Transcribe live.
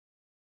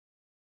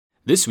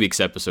This week's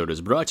episode is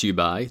brought to you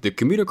by the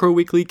Communicore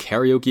Weekly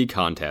Karaoke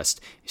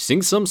Contest.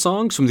 Sing some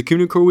songs from the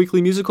Communicore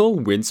Weekly musical,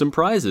 win some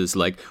prizes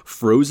like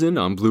Frozen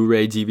on Blu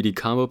Ray DVD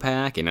combo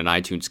pack and an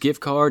iTunes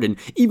gift card, and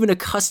even a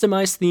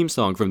customized theme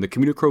song from the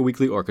Communicore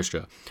Weekly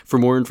Orchestra. For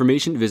more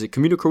information, visit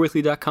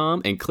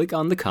CommunicoreWeekly.com and click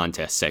on the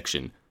contest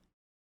section.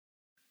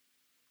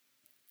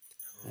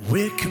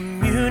 We're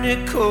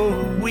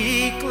Communicore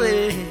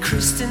Weekly,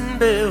 Kristen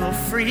Bell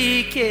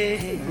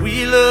Freaky.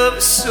 We love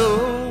her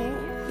so,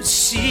 but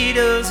she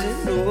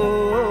doesn't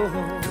know.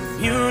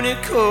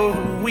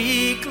 Communicore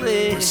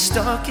Weekly, we're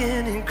stalking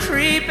and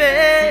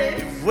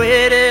creepy.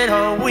 Waited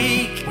all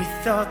week, we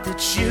thought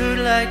that you'd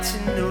like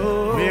to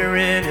know. We're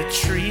in a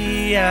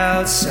tree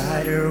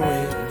outside her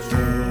window.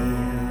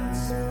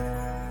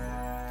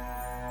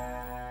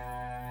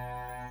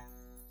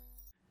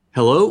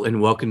 Hello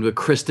and welcome to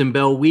Kristen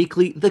Bell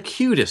Weekly, the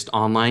cutest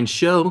online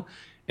show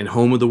and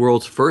home of the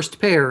world's first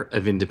pair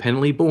of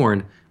independently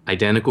born,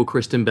 identical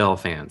Kristen Bell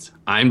fans.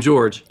 I'm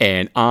George.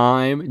 And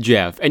I'm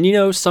Jeff. And you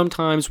know,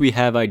 sometimes we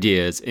have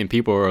ideas and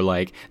people are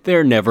like,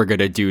 they're never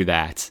gonna do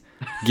that.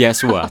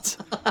 Guess what?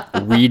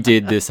 We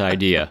did this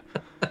idea.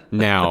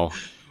 Now,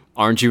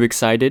 aren't you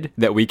excited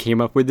that we came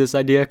up with this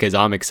idea? Because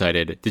I'm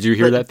excited. Did you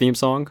hear that theme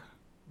song?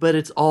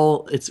 But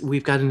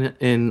we've got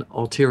an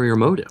ulterior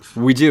motive.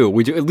 We do.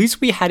 At least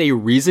we had a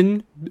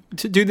reason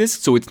to do this,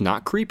 so it's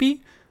not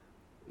creepy.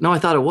 No, I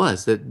thought it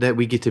was that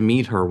we get to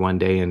meet her one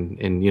day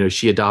and you know,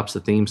 she adopts the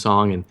theme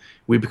song and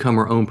we become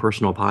our own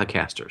personal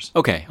podcasters.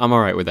 Okay, I'm all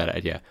right with that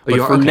idea.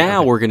 But for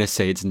now, we're going to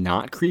say it's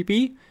not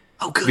creepy.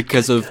 Oh, good.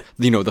 Because of,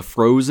 you know, the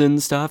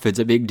Frozen stuff. It's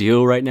a big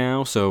deal right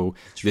now, so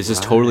this is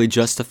totally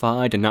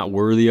justified and not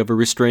worthy of a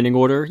restraining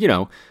order. You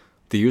know,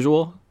 the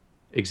usual.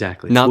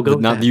 Exactly. Not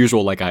the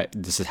usual, like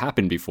this has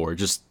happened before.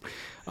 Just,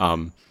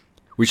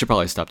 we should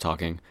probably stop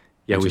talking.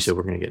 Yeah, we should.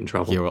 We're going to get in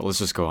trouble. Yeah, well, let's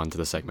just go on to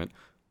the segment.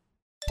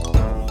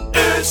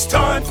 It's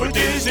time for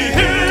Disney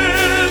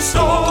History.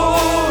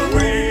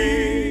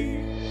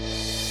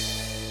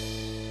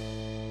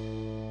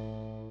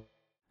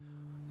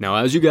 Now,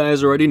 as you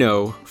guys already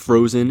know,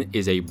 Frozen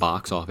is a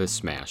box office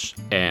smash,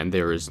 and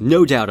there is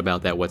no doubt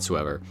about that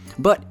whatsoever.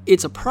 But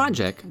it's a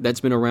project that's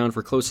been around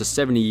for close to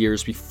 70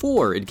 years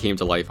before it came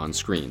to life on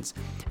screens,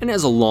 and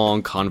has a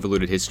long,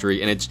 convoluted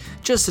history, and it's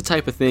just the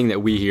type of thing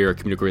that we here at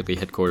Communicore Weekly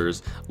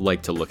headquarters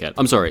like to look at.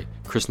 I'm sorry,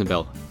 Kristen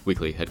Bell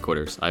Weekly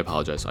headquarters. I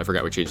apologize. I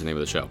forgot we changed the name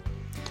of the show.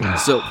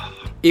 So,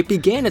 it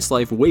began its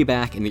life way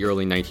back in the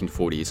early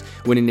 1940s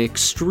when an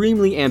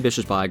extremely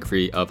ambitious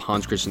biography of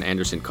Hans Christian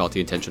Andersen caught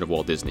the attention of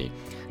Walt Disney.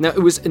 Now,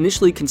 it was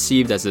initially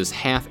conceived as this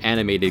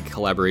half-animated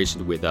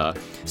collaboration with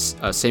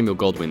Samuel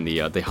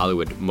Goldwyn, the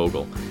Hollywood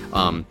mogul.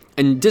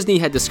 And Disney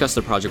had discussed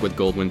the project with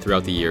Goldwyn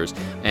throughout the years,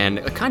 and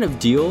a kind of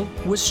deal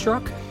was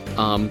struck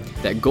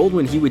that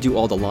Goldwyn, he would do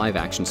all the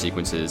live-action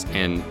sequences,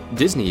 and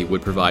Disney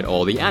would provide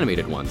all the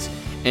animated ones.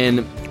 And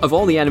of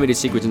all the animated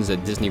sequences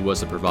that Disney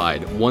was to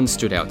provide, one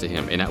stood out to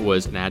him, and that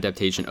was an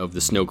adaptation of The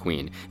Snow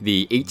Queen,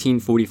 the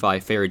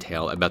 1845 fairy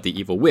tale about the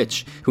evil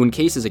witch who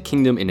encases a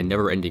kingdom in a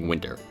never-ending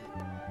winter.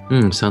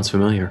 Sounds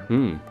familiar.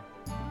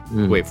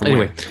 Wait, from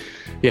anyway. where?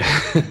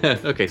 Yeah.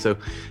 Okay, so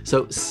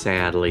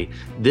sadly,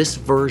 this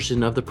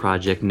version of the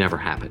project never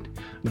happened.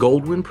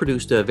 Goldwyn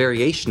produced a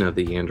variation of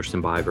the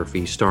Andersen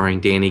biography starring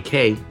Danny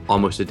Kaye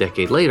almost a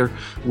decade later,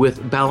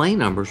 with ballet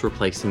numbers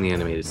replacing the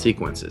animated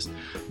sequences.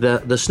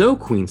 The Snow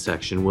Queen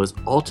section was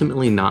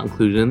ultimately not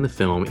included in the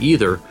film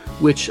either,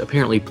 which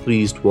apparently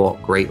pleased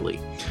Walt greatly.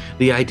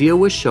 The idea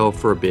was shelved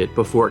for a bit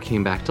before it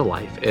came back to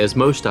life, as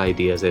most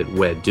ideas at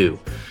WED do.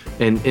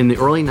 And in the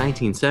early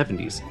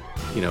 1970s,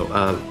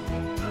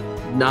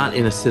 not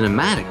in a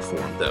cinematic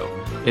form though,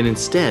 and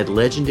instead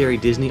legendary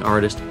Disney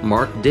artist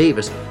Mark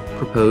Davis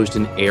proposed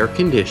an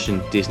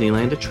air-conditioned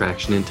Disneyland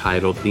attraction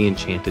entitled The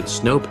Enchanted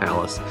Snow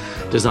Palace,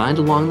 designed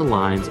along the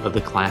lines of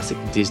the classic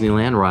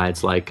Disneyland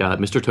rides like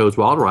Mr. Toad's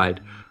Wild Ride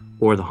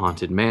or the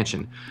Haunted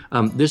Mansion.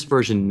 This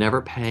version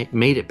never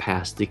made it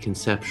past the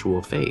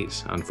conceptual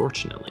phase,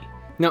 unfortunately.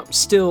 Now,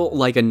 still,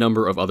 like a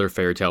number of other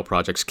fairy tale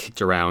projects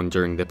kicked around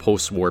during the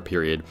post-war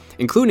period,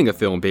 including a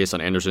film based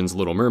on Andersen's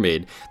Little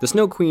Mermaid, the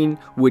Snow Queen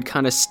would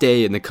kind of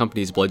stay in the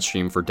company's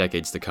bloodstream for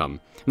decades to come.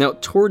 Now,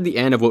 toward the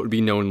end of what would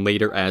be known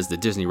later as the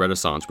Disney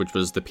Renaissance, which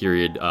was the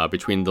period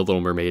between The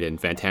Little Mermaid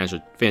and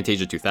Fantasia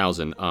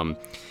 2000,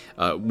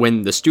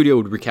 when the studio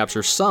would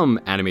recapture some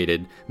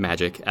animated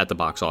magic at the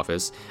box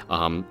office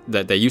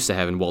that they used to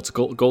have in Walt's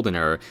golden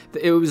era,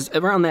 it was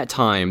around that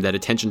time that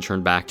attention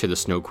turned back to the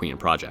Snow Queen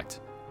project.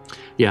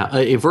 Yeah,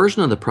 a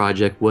version of the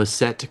project was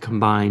set to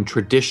combine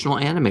traditional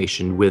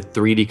animation with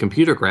 3D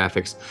computer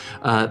graphics,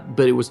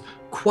 but it was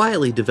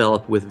quietly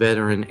developed with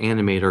veteran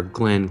animator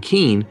Glenn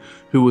Keane,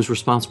 who was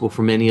responsible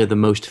for many of the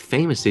most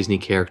famous Disney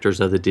characters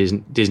of the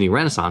Disney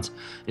Renaissance,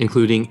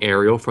 including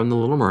Ariel from The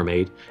Little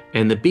Mermaid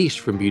and the Beast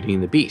from Beauty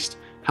and the Beast.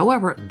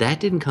 However, that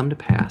didn't come to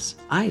pass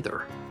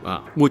either.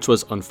 Which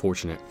was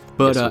unfortunate.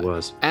 But Yes, it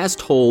was. as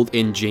told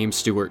in James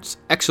Stewart's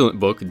excellent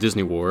book,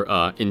 Disney War,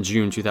 in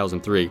June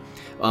 2003,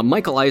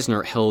 Michael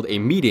Eisner held a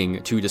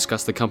meeting to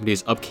discuss the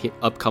company's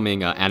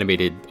upcoming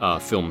animated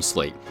film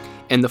slate.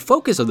 And the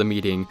focus of the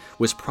meeting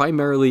was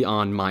primarily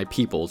on My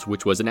Peoples,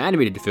 which was an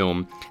animated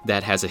film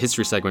that has a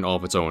history segment all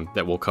of its own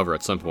that we'll cover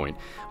at some point.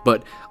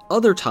 But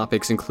other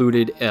topics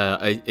included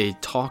a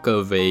talk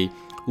of a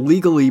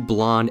Legally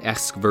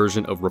Blonde-esque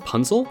version of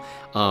Rapunzel,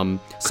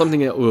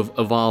 something that will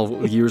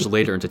evolve years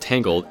later into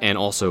Tangled, and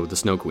also the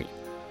Snow Queen.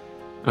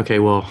 Okay,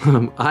 well,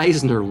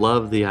 Eisner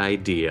loved the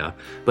idea,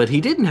 but he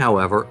didn't,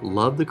 however,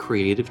 love the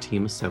creative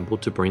team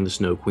assembled to bring the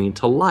Snow Queen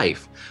to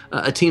life,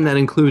 a team that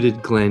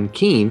included Glenn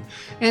Keane,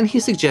 and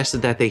he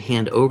suggested that they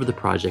hand over the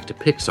project to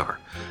Pixar.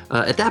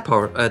 At that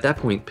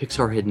point,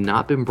 Pixar had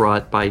not been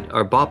bought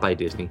by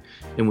Disney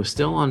and was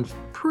still on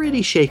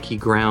pretty shaky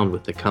ground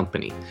with the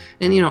company.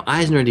 And,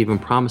 Eisner had even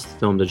promised the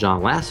film to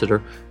John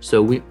Lasseter,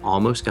 so we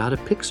almost got a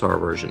Pixar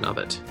version of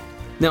it.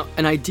 Now,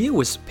 an idea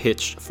was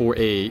pitched for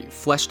a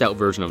fleshed-out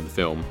version of the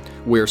film,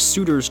 where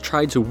suitors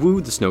tried to woo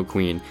the Snow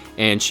Queen,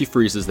 and she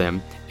freezes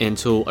them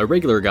until a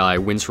regular guy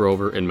wins her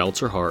over and melts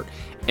her heart,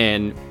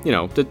 and,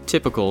 the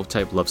typical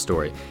type love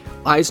story.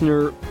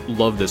 Eisner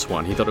loved this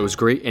one. He thought it was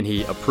great, and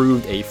he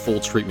approved a full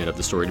treatment of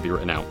the story to be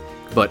written out.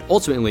 But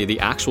ultimately, the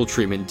actual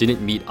treatment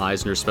didn't meet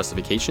Eisner's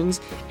specifications,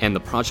 and the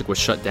project was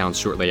shut down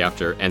shortly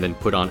after and then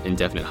put on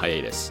indefinite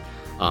hiatus.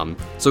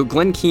 So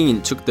Glenn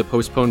Keane took the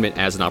postponement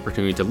as an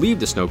opportunity to leave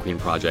the Snow Queen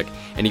project,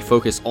 and he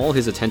focused all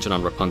his attention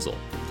on Rapunzel.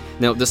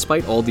 Now,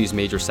 despite all these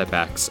major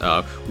setbacks,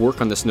 work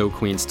on the Snow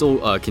Queen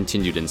still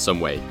continued in some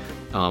way.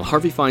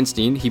 Harvey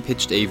Feinstein, he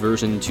pitched a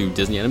version to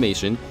Disney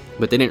Animation,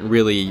 but they didn't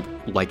really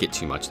like it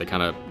too much. They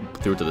kind of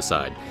threw it to the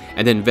side.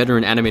 And then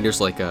veteran animators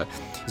like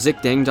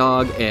Zick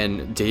Dangdog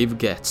and Dave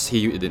Getz,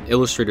 the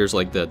illustrators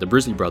like the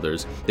Brisley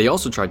brothers, they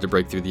also tried to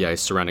break through the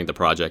ice surrounding the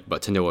project,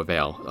 but to no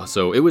avail.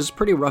 So it was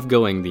pretty rough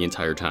going the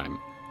entire time.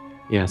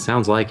 Yeah,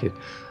 sounds like it.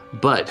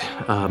 But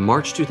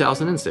March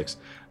 2006,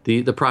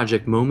 the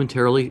project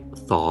momentarily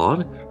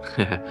thawed,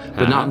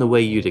 but not in the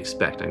way you'd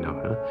expect, I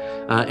know,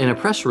 huh? In a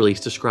press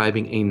release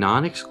describing a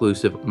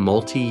non-exclusive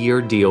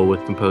multi-year deal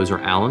with composer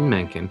Alan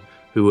Menken,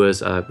 who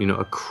was,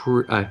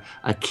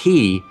 a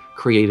key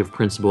creative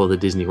principle of the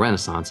Disney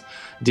Renaissance,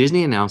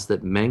 Disney announced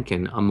that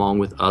Menken, among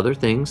with other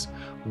things,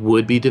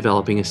 would be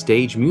developing a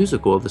stage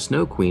musical of the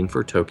Snow Queen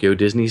for Tokyo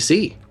Disney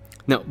Sea.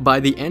 Now, by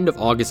the end of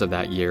August of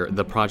that year,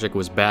 the project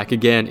was back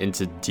again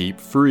into deep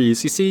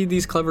freeze. You see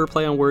these clever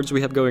play on words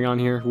we have going on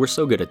here? We're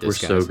so good at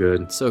this, We're guys. so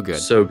good. So good.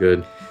 So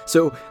good.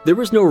 So there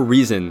was no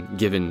reason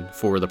given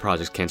for the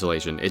project's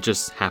cancellation. It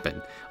just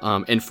happened.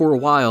 And for a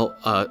while,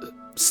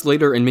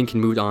 Slater and Menken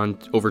moved on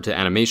over to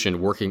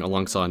animation, working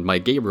alongside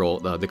Mike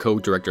Gabriel, the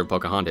co-director of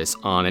Pocahontas,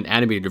 on an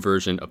animated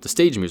version of the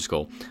stage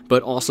musical,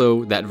 but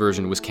also that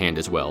version was canned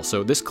as well.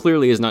 So this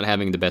clearly is not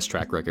having the best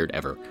track record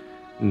ever.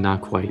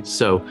 Not quite.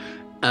 So,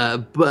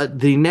 but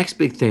the next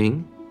big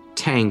thing,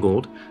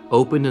 Tangled,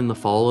 opened in the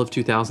fall of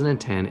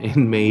 2010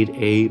 and made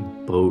a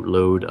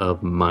boatload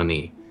of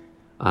money.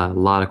 A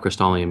lot of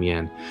Crystallium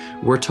yen.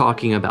 We're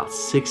talking about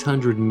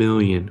 600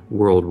 million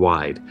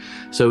worldwide.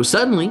 So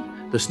suddenly,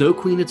 the Snow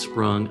Queen had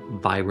sprung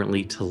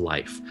vibrantly to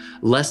life.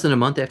 Less than a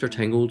month after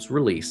Tangled's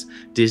release,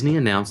 Disney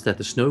announced that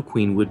the Snow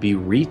Queen would be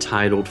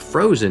retitled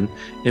Frozen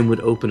and would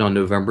open on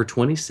November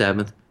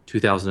 27th,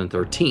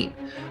 2013.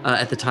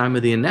 At the time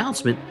of the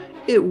announcement,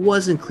 it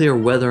wasn't clear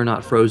whether or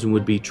not Frozen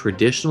would be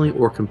traditionally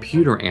or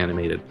computer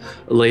animated.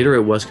 Later,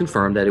 it was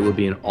confirmed that it would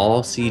be an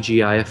all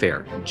CGI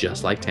affair,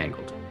 just like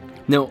Tangled.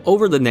 Now,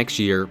 over the next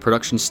year,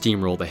 production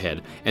steamrolled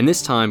ahead, and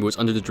this time it was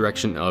under the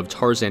direction of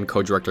Tarzan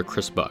co-director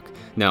Chris Buck.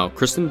 Now,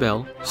 Kristen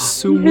Bell,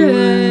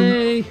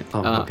 Yay!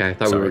 Oh, okay. I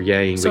thought we were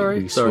yaying.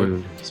 Sorry.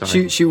 Swooned.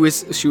 Sorry. She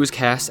was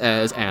cast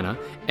as Anna,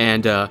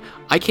 and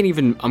I can't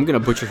even. I'm gonna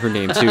butcher her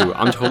name too.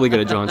 I'm totally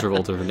gonna John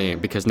Travolta her name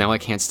because now I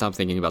can't stop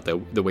thinking about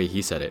the way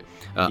he said it.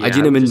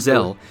 Idina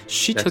Menzel,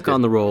 she took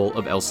on the role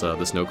of Elsa,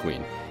 the Snow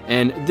Queen,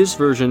 and this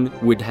version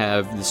would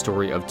have the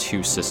story of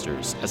two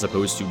sisters as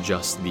opposed to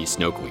just the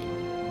Snow Queen.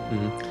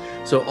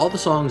 Mm-hmm. So all the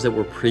songs that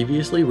were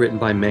previously written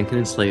by Menken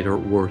and Slater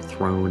were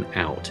thrown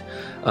out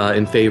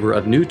in favor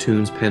of new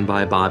tunes penned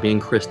by Bobby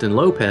and Kristen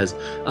Lopez,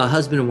 a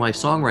husband and wife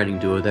songwriting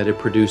duo that had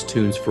produced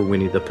tunes for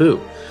Winnie the Pooh.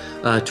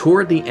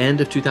 Toward the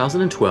end of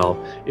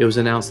 2012, it was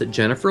announced that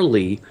Jennifer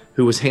Lee,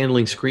 who was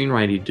handling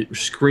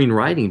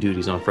screenwriting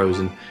duties on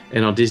Frozen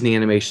and on Disney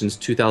Animation's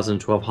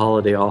 2012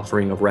 holiday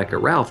offering of Wreck-It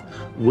Ralph,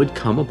 would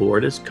come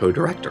aboard as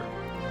co-director.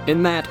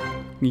 In that,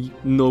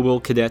 noble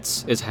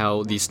cadets, is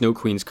how the Snow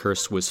Queen's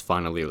curse was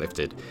finally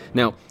lifted.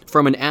 Now,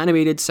 from an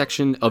animated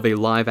section of a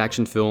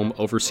live-action film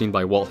overseen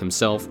by Walt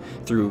himself,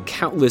 through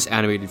countless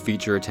animated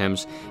feature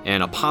attempts,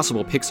 and a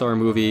possible Pixar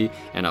movie,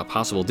 and a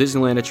possible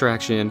Disneyland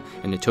attraction,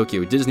 and a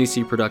Tokyo Disney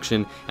Sea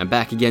production, and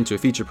back again to a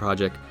feature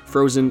project,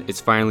 Frozen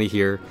is finally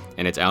here,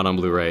 and it's out on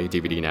Blu Ray,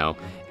 DVD now.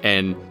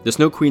 And the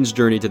Snow Queen's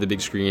journey to the big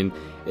screen,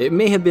 it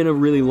may have been a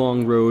really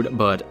long road,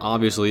 but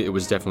obviously it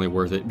was definitely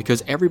worth it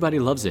because everybody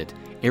loves it.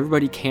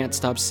 everybody can't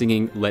stop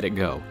singing Let It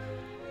Go,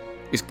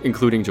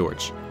 including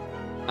George.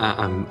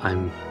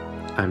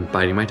 I'm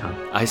biting my tongue.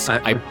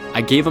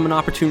 I gave him an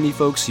opportunity,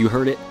 folks. You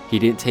heard it. He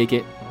didn't take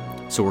it.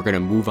 So we're going to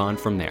move on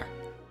from there.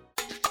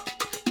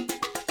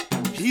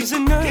 He's a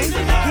nerd,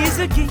 he's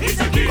a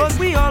geek, but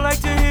we all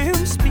like to hear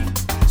him speak.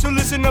 So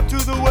listen up to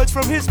the words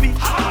from his speech.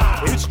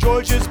 It's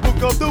George's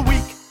Book of the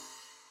Week.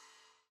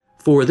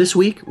 For this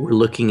week, we're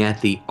looking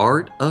at The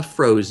Art of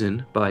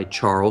Frozen by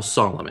Charles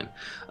Solomon.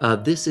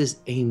 This is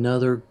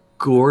another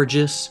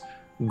gorgeous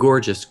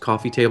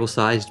coffee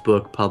table-sized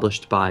book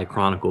published by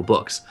Chronicle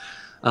Books.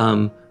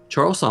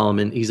 Charles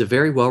Solomon, he's a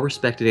very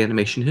well-respected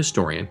animation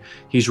historian.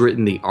 He's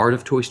written The Art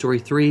of Toy Story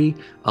 3,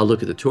 A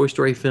Look at the Toy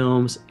Story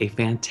Films, a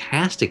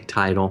fantastic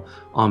title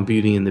on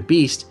Beauty and the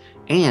Beast,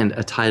 and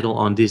a title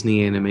on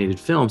Disney animated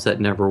films that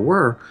never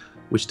were,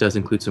 which does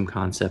include some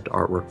concept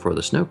artwork for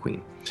the Snow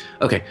Queen.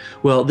 Okay,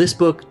 well, this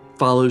book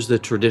follows the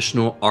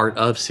traditional Art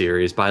of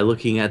series by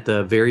looking at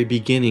the very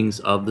beginnings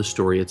of the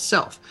story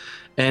itself.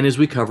 And as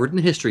we covered in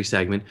the history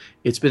segment,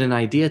 it's been an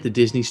idea at the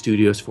Disney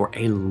Studios for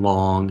a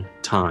long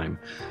time.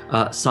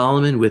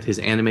 Solomon, with his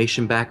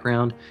animation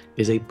background,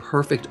 is a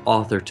perfect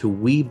author to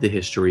weave the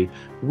history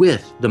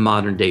with the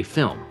modern day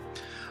film.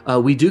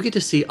 We do get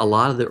to see a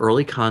lot of the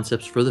early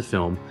concepts for the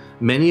film,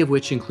 many of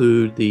which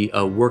include the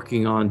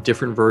working on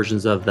different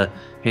versions of the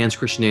Hans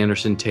Christian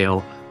Andersen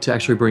tale to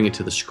actually bring it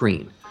to the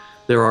screen.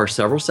 There are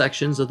several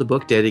sections of the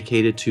book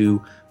dedicated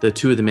to the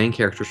two of the main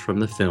characters from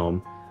the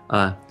film,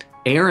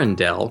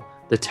 Arendelle,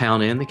 the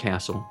town and the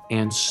castle,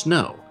 and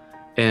Snow.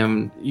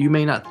 And you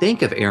may not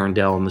think of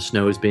Arendelle and the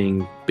Snow as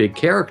being big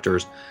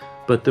characters,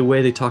 but the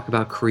way they talk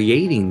about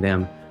creating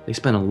them, they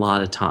spend a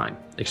lot of time,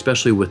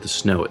 especially with the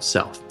Snow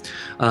itself.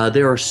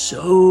 There are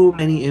so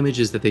many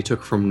images that they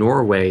took from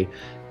Norway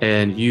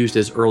and used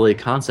as early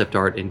concept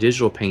art and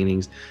digital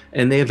paintings,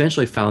 and they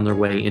eventually found their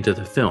way into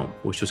the film,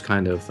 which was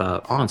kind of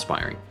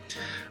awe-inspiring.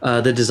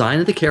 The design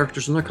of the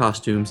characters and their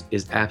costumes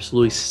is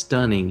absolutely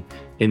stunning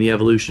in the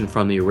evolution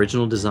from the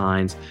original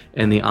designs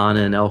and the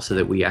Anna and Elsa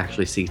that we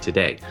actually see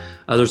today.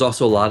 There's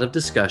also a lot of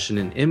discussion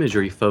and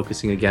imagery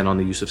focusing again on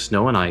the use of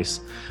snow and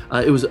ice.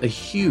 It was a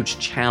huge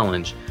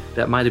challenge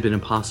that might have been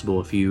impossible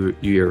a few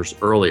years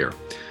earlier.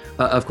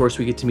 Of course,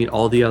 we get to meet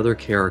all the other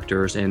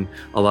characters, and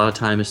a lot of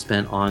time is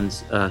spent on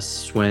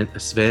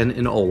Sven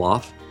and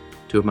Olaf,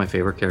 two of my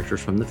favorite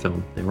characters from the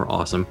film. They were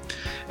awesome.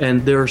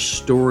 And there are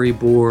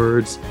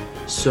storyboards,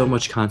 so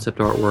much concept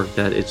artwork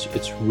that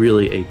it's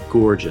really a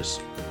gorgeous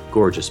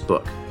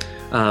book.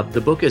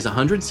 The book is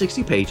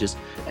 160 pages,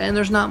 and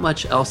there's not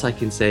much else I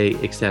can say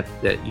except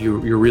that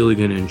you're really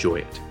going to enjoy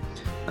it.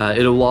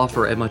 It'll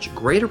offer a much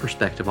greater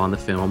perspective on the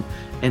film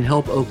and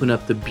help open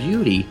up the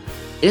beauty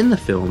in the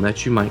film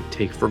that you might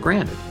take for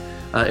granted.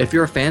 If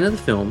you're a fan of the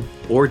film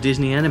or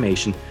Disney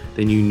animation,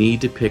 then you need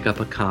to pick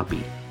up a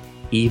copy,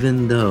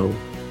 even though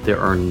there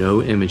are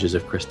no images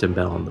of Kristen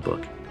Bell in the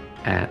book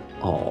at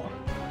all,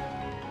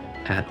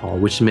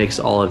 which makes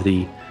all of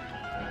the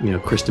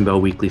Kristen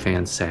Bell Weekly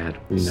fans sad.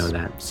 We know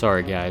that.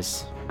 Sorry,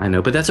 guys. I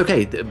know, but that's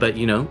okay. But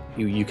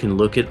you can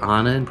look at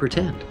Anna and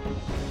pretend,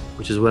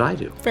 which is what I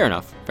do. Fair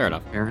enough.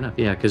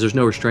 Yeah, because there's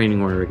no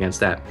restraining order against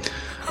that.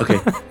 Okay,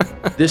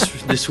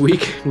 this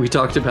week we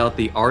talked about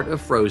The Art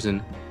of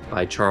Frozen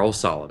by Charles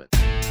Solomon.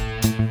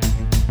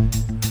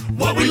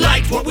 What we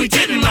liked, what we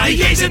didn't like,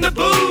 gays and the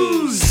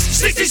booze.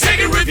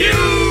 60-second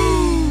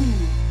review.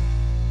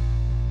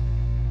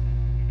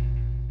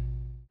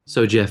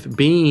 So Jeff,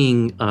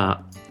 being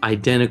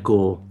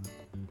identical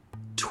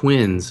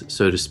twins,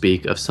 so to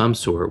speak, of some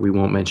sort, we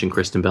won't mention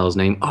Kristen Bell's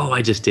name. Oh,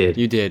 I just did.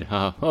 You did.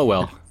 Oh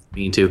well.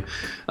 Mean to.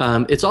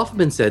 It's often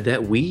been said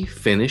that we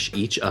finish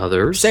each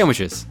other's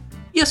sandwiches.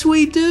 Yes,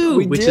 we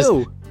do. Which is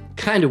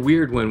kind of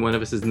weird when one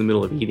of us is in the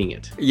middle of eating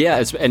it.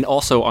 Yeah, and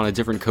also on a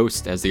different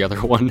coast as the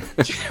other one.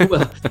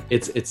 Well,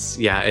 it's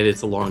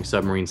a long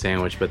submarine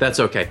sandwich, but that's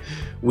okay.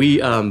 We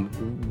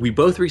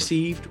both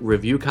received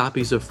review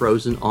copies of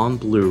Frozen on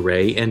Blu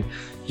Ray, and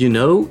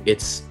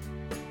it's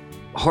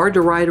hard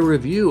to write a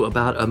review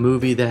about a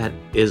movie that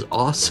is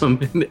awesome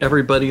and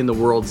everybody in the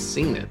world's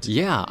seen it.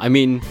 Yeah, I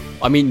mean,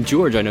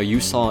 George, I know you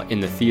saw it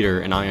in the theater,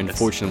 and I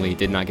unfortunately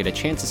did not get a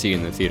chance to see it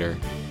in the theater.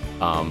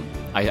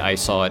 I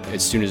saw it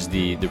as soon as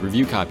the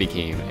review copy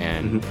came,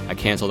 and I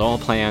canceled all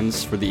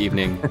plans for the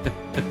evening,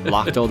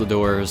 locked all the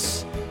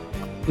doors,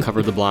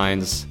 covered the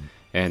blinds,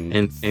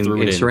 and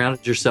threw it in.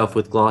 Surrounded yourself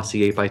with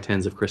glossy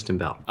 8x10s of Kristen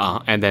Bell.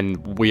 And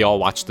then we all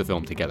watched the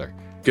film together.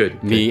 Good.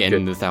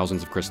 And the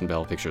thousands of Kristen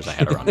Bell pictures I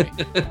had around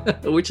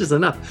me. Which is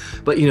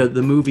enough. But,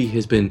 the movie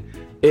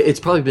it's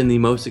probably been the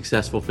most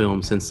successful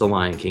film since The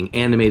Lion King,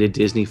 animated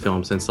Disney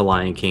film since The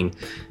Lion King.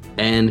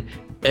 And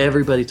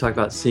everybody talked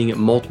about seeing it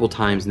multiple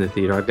times in the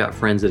theater. I've got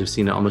friends that have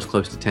seen it almost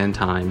close to 10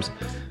 times.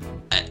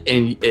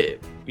 And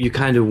you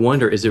kind of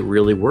wonder, is it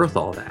really worth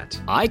all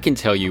that? I can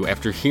tell you,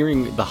 after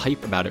hearing the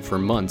hype about it for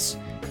months,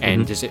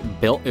 and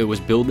it was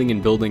building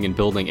and building and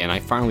building, and I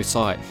finally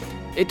saw it,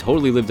 it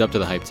totally lived up to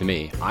the hype to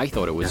me. I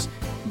thought it was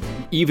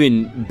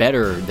even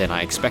better than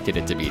I expected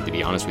it to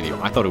be honest with you.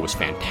 I thought it was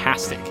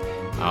fantastic.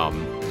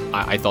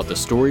 I thought the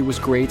story was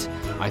great.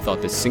 I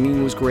thought the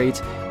singing was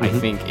great. I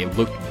think it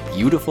looked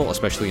beautiful,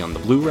 especially on the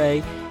Blu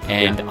Ray.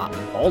 And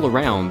all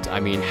around, I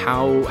mean,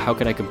 how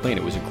could I complain?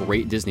 It was a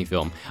great Disney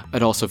film.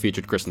 It also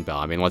featured Kristen Bell.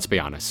 I mean, let's be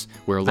honest,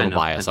 we're a little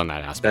biased on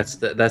that aspect.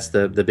 That's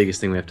the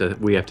biggest thing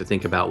we have to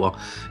think about. Well,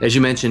 as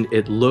you mentioned,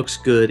 it looks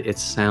good, it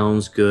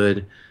sounds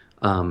good.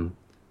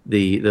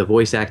 The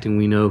voice acting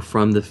we know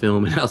from the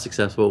film and how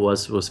successful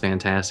it was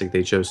fantastic.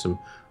 They chose some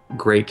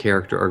great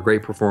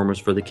great performers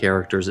for the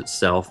characters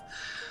itself.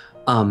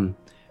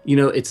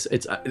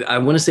 It's I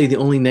want to say the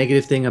only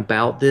negative thing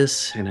about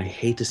this, and I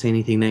hate to say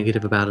anything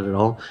negative about it at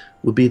all,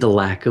 would be the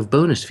lack of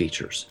bonus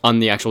features on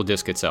the actual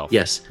disc itself.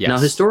 Yes. Now,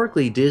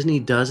 historically, Disney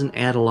doesn't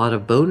add a lot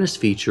of bonus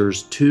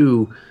features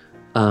to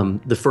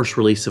the first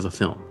release of a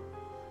film.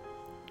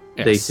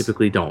 Yes. They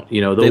typically don't.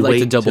 They like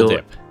to double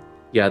dip.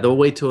 Yeah, they'll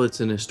wait till it's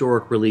an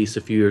historic release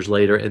a few years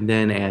later and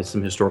then add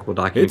some historical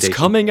documentation. It's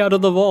coming out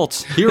of the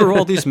vault. Here are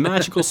all these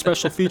magical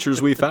special features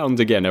we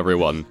found again,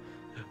 everyone.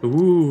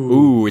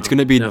 Ooh, it's going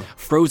to be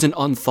Frozen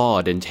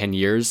Unthawed in 10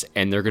 years,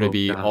 and they're going to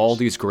be all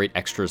these great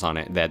extras on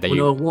it that they...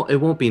 No, it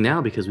won't be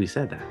now because we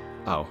said that.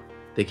 Oh.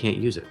 They can't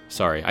use it.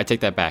 Sorry, I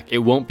take that back. It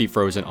won't be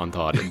Frozen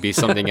Unthawed. It'll be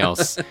something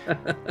else.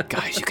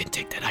 Guys, you can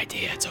take that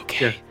idea. It's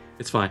okay. Yeah,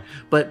 it's fine.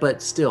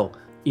 But still...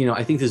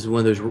 I think this is one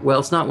of those, well,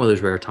 it's not one of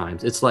those rare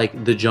times. It's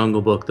like The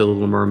Jungle Book, The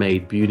Little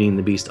Mermaid, Beauty and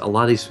the Beast. A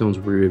lot of these films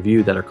we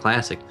review that are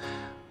classic,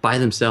 by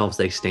themselves,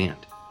 they stand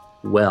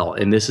well.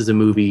 And this is a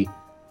movie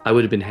I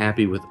would have been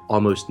happy with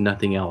almost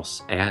nothing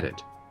else added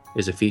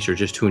as a feature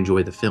just to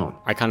enjoy the film.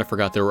 I kind of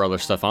forgot there were other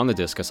stuff on the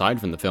disc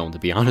aside from the film, to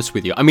be honest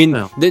with you. I mean,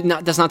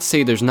 that's not to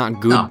say there's not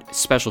good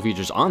special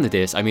features on the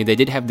disc. I mean, they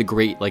did have the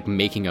great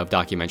making of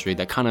documentary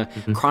that kind of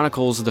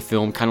chronicles the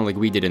film, kind of like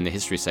we did in the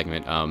history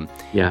segment. And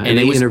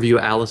they interview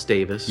Alice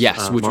Davis.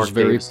 Yes, which was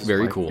very,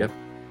 very cool. Yep,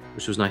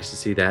 which was nice to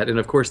see that. And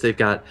of course, they've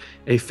got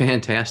a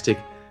fantastic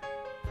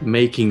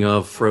making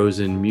of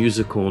Frozen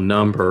musical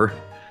number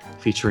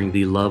featuring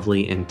the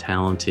lovely and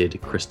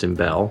talented Kristen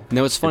Bell.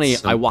 Now, it's funny,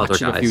 I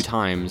watched it a few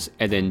times,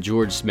 and then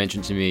George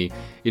mentioned to me,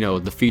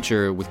 the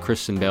feature with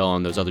Kristen Bell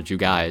and those other two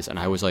guys, and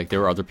I was like, there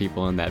were other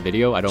people in that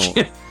video? I don't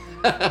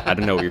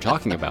know what you're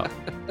talking about.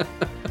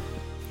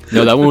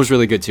 No, that one was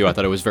really good, too. I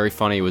thought it was very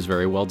funny. It was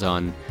very well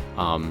done.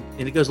 And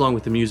it goes along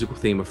with the musical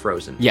theme of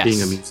Frozen,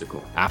 being a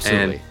musical.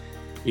 Absolutely.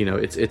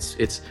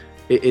 And,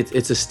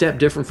 it's a step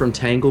different from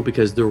Tangled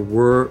because there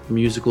were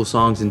musical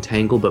songs in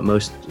Tangled, but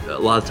a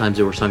lot of times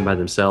they were sung by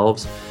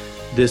themselves.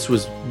 This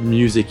was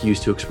music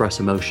used to express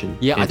emotion.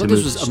 Yeah, I thought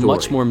this was a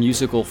much more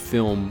musical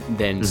film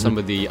than some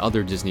of the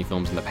other Disney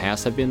films in the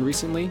past have been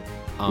recently.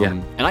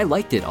 And I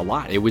liked it a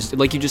lot. It was,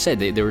 like you just said,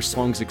 there were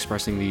songs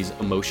expressing these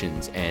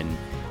emotions, and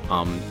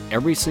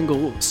every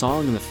single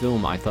song in the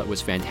film I thought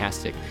was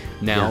fantastic.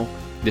 Now,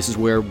 this is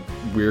where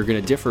we're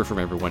going to differ from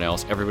everyone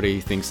else.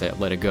 Everybody thinks that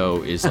Let It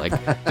Go is like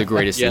the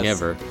greatest thing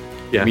ever.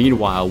 Yeah.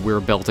 Meanwhile, we're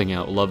belting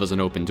out Love is an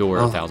Open Door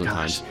 1,000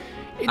 times.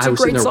 It's a great song. I was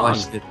sitting there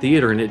watching the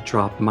theater and it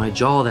dropped my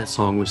jaw. That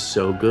song was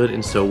so good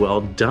and so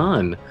well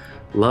done.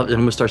 I'm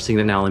going to start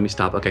singing it now. Let me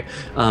stop. Okay.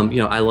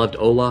 I loved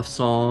Olaf's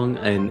song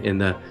and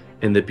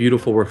the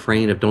beautiful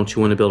refrain of Don't You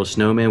Want to Build a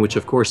Snowman, which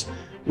of course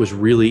was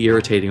really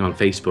irritating on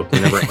Facebook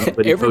whenever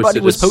everybody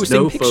was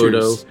posting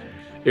pictures. Photo.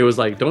 It was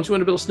like, don't you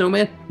want to build a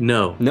snowman?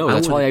 No. No,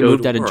 that's why I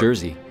moved out of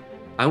Jersey.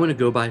 I want to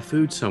go buy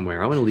food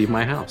somewhere. I want to leave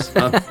my house.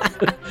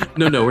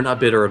 No, we're not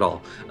bitter at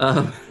all.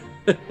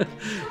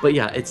 But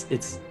yeah, it's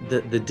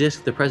the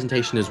disc, the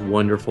presentation is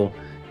wonderful.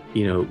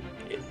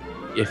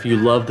 If you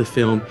love the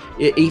film,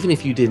 even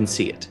if you didn't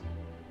see it,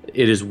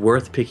 it is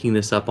worth picking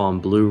this up on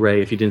Blu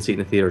Ray. If you didn't see it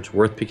in the theater, it's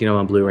worth picking up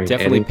on Blu Ray.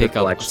 Definitely pick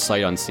up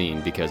Sight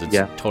Unseen because it's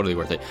totally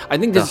worth it. I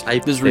think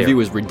this review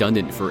is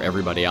redundant for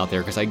everybody out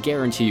there because I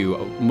guarantee you,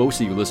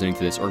 most of you listening to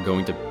this are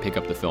going to pick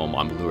up the film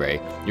on Blu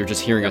Ray. You're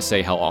just hearing us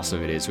say how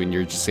awesome it is when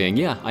you're just saying,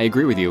 yeah, I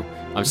agree with you.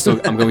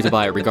 I'm going to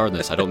buy it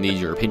regardless. I don't need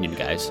your opinion,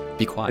 guys.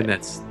 Be quiet.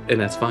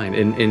 And that's fine.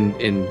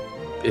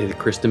 And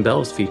Kristen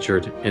Bell is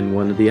featured in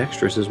one of the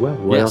extras as well.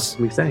 What else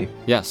can we say?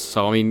 Yes.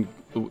 So I mean,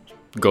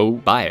 go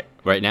buy it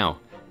right now.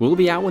 Will it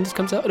be out when this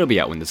comes out? It'll be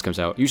out when this comes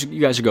out. You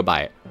guys should go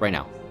buy it right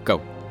now. Go.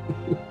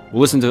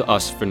 We'll listen to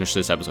us finish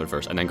this episode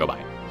first and then go buy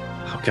it.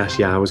 Oh gosh,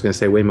 yeah, I was going to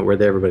say, wait a minute,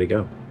 where'd everybody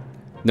go?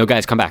 No,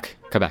 guys, come back.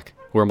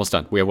 We're almost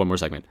done. We have one more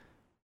segment.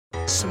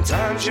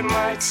 Sometimes you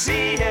might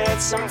see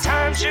it,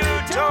 sometimes you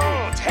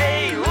don't.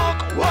 Hey,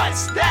 look,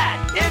 what's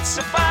that? It's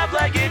a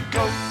five-legged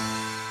goat.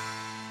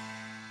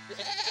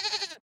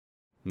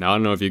 Now, I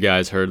don't know if you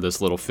guys heard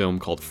this little film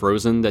called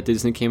Frozen that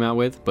Disney came out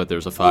with, but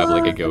there's a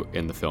five-legged goat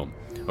in the film.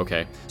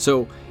 Okay,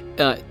 so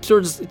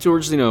towards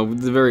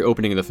the very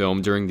opening of the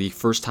film, during the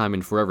First Time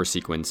in Forever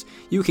sequence,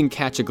 you can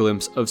catch a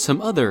glimpse of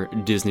some other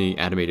Disney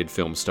animated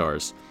film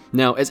stars.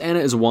 Now, as Anna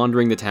is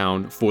wandering the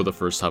town for the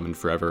first time in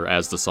forever,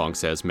 as the song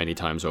says many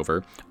times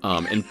over,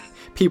 and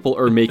people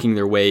are making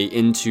their way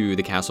into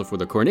the castle for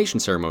the coronation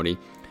ceremony,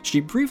 she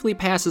briefly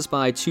passes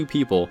by two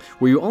people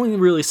where you only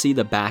really see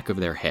the back of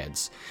their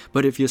heads.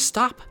 But if you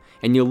stop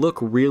and you look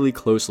really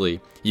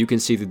closely, you can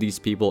see that these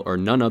people are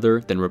none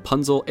other than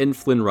Rapunzel and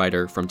Flynn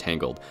Rider from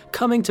Tangled,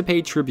 coming to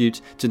pay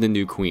tribute to the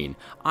new queen.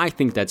 I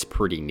think that's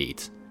pretty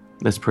neat.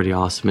 That's pretty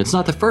awesome. It's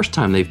not the first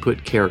time they've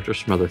put characters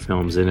from other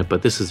films in it,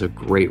 but this is a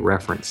great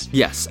reference.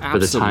 Yes,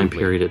 absolutely. For the time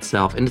period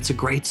itself. And it's a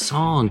great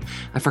song.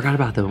 I forgot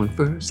about that one.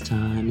 First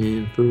time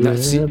in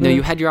forever. No,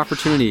 you had your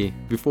opportunity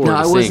before to sing.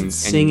 No, I wasn't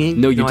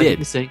singing. No, you did. I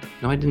didn't sing.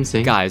 No, I didn't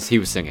sing. Guys, he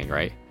was singing,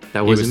 right?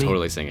 That wasn't me. He was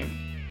totally singing.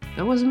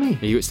 That wasn't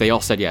me. They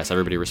all said yes.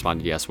 Everybody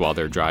responded yes while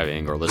they're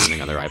driving or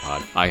listening on their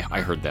iPod. I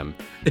heard them.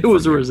 It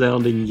was a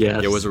resounding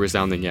yes. It was a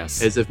resounding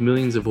yes. As if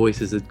millions of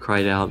voices had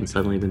cried out and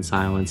suddenly been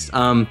silenced.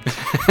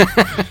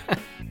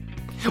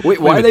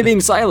 Wait, why are they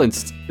being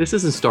silenced? This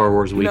isn't Star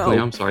Wars Weekly.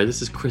 No. I'm sorry.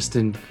 This is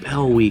Kristen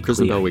Bell Weekly.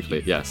 Kristen Bell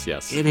Weekly. Yes.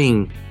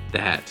 Getting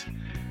that.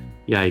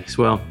 Yikes.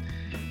 Well,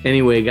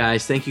 anyway,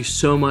 guys, thank you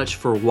so much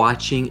for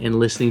watching and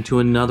listening to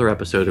another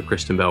episode of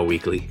Kristen Bell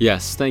Weekly.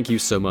 Yes, thank you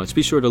so much.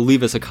 Be sure to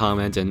leave us a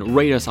comment and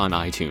rate us on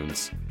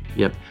iTunes.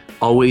 Yep.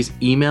 Always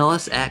email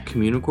us at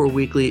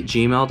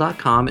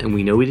communicoreweekly@gmail.com, and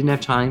we know we didn't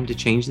have time to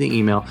change the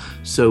email,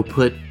 so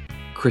put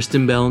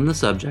Kristen Bell in the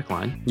subject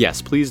line. Yes,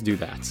 please do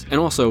that. And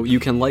also, you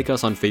can like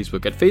us on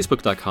Facebook at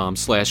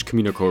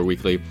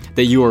facebook.com/CommunicoreWeekly.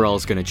 The URL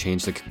is going to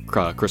change to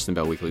Kristen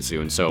Bell Weekly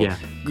soon, so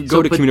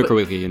go to Communicore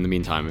Weekly in the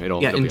meantime.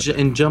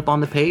 And jump on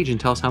the page and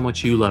tell us how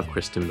much you love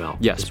Kristen Bell.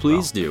 Yes,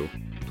 please do.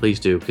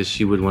 Please do, because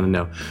she would want to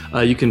know.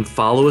 You can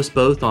follow us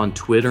both on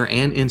Twitter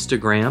and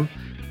Instagram.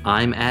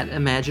 I'm at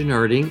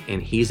Imaginerding,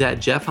 and he's at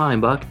Jeff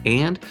Heimbuck.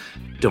 And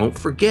don't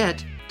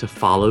forget to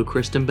follow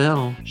Kristen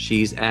Bell.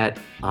 She's at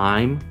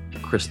I'm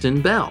Kristen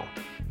Bell.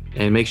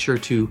 And make sure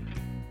to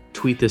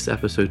tweet this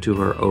episode to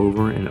her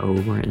over and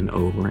over and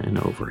over and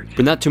over again.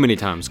 But not too many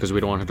times, because we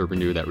don't want her to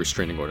renew that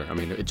restraining order. I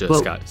mean, it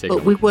just got taken.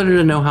 But we wanted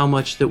to know how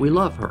much that we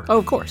love her. Oh,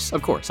 of course,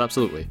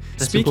 absolutely.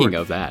 That's Speaking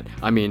important. of that,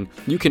 I mean,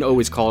 you can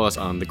always call us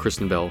on the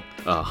Kristen Bell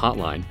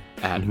hotline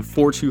at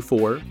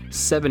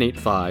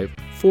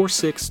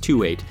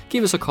 424-785-4628.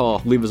 Give us a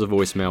call, leave us a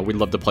voicemail. We'd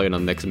love to play it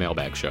on the next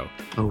mailbag show.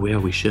 Oh, yeah,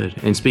 we should.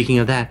 And speaking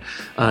of that,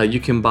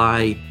 you can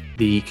buy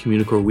the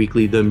Communicore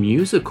Weekly, the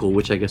musical,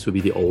 which I guess would be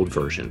the old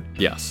version.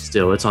 Yes.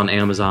 Still, it's on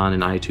Amazon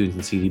and iTunes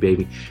and CD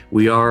Baby.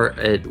 We are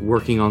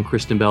working on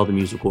Kristen Bell, the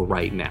musical,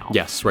 right now.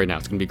 Yes, right now.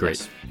 It's going to be great.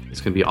 Yes.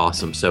 It's going to be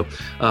awesome. So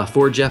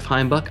for Jeff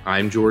Heimbuck,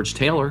 I'm George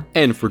Taylor.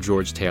 And for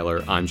George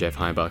Taylor, I'm Jeff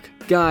Heimbuck.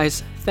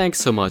 Guys, thanks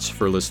so much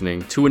for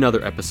listening to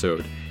another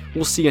episode.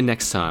 We'll see you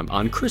next time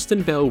on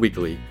Kristen Bell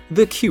Weekly,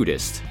 the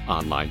cutest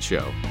online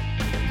show.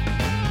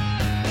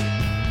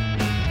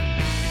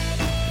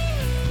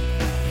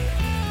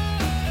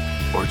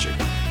 Orchard.